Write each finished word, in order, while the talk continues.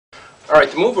Alright,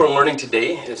 the move we're learning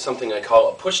today is something I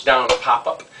call a push-down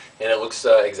pop-up, and it looks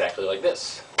exactly like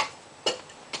this.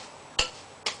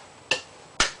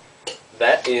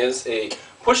 That is a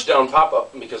push-down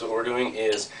pop-up because what we're doing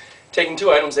is taking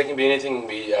two items. They can be anything. It can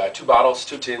be two bottles,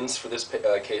 two tins. For this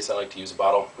case, I like to use a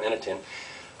bottle and a tin.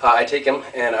 I take them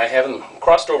and I have them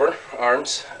crossed over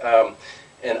arms,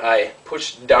 and I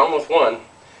push down with one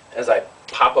as I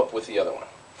pop up with the other one.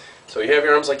 So you have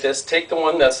your arms like this. Take the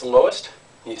one that's the lowest,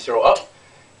 you throw up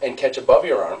and catch above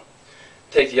your arm.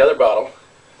 Take the other bottle,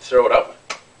 throw it up,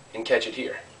 and catch it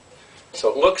here. So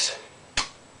it looks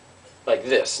like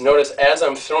this. Notice as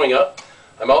I'm throwing up,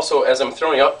 as I'm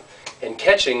throwing up and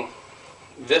catching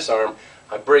this arm,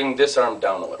 I bring this arm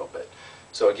down a little bit.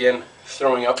 So again,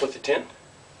 throwing up with the tin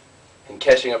and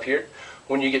catching up here.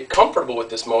 When you get comfortable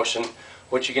with this motion,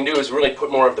 what you can do is really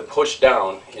put more of the push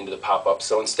down into the pop-up.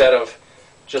 So instead of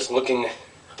just looking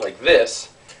like this,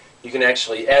 you can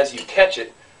actually, as you catch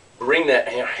it, bring that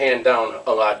hand down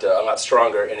a lot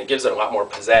stronger, and it gives it a lot more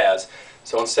pizzazz.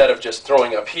 So instead of just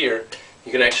throwing up here,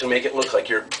 you can actually make it look like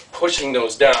you're pushing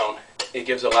those down. It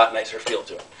gives a lot nicer feel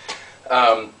to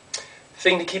it.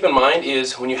 Thing to keep in mind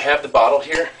is when you have the bottle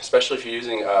here, especially if you're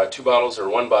using two bottles or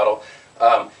one bottle,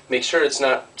 make sure it's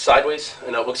not sideways,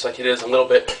 and it looks like it is a little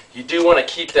bit. You do want to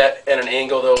keep that at an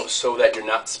angle though, so that you're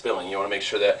not spilling. You want to make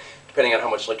sure that depending on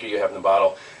how much liquor you have in the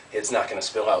bottle, it's not going to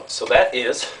spill out. So that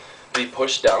is the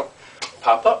push down,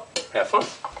 pop up. Have fun.